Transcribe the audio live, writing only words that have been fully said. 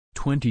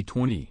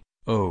2020,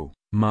 oh,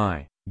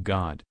 my,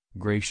 God,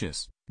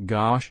 gracious,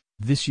 gosh,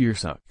 this year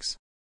sucks.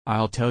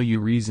 I'll tell you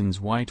reasons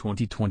why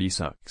 2020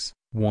 sucks.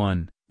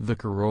 1. The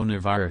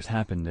coronavirus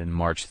happened in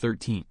March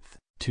 13th.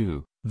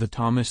 2. The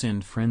Thomas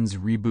and Friends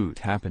reboot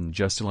happened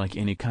just like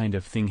any kind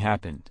of thing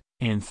happened.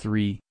 And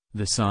 3.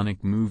 The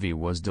Sonic movie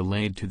was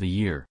delayed to the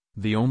year.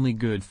 The only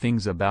good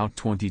things about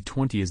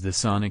 2020 is the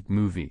Sonic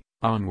movie,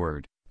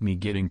 Onward, me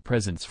getting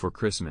presents for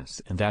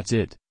Christmas, and that's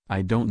it.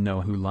 I don't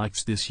know who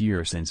likes this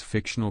year since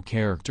fictional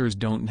characters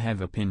don't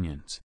have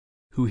opinions.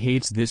 Who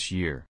hates this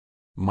year?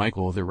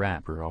 Michael the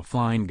Rapper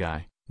Offline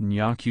Guy,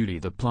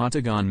 Nyakuti the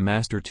Plotagon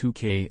Master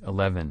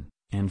 2K11,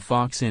 and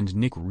Fox and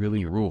Nick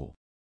really rule.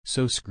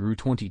 So screw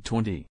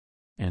 2020.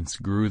 And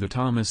screw the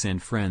Thomas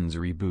and Friends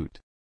reboot.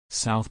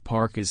 South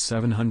Park is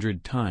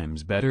 700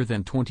 times better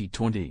than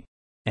 2020.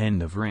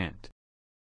 End of rant.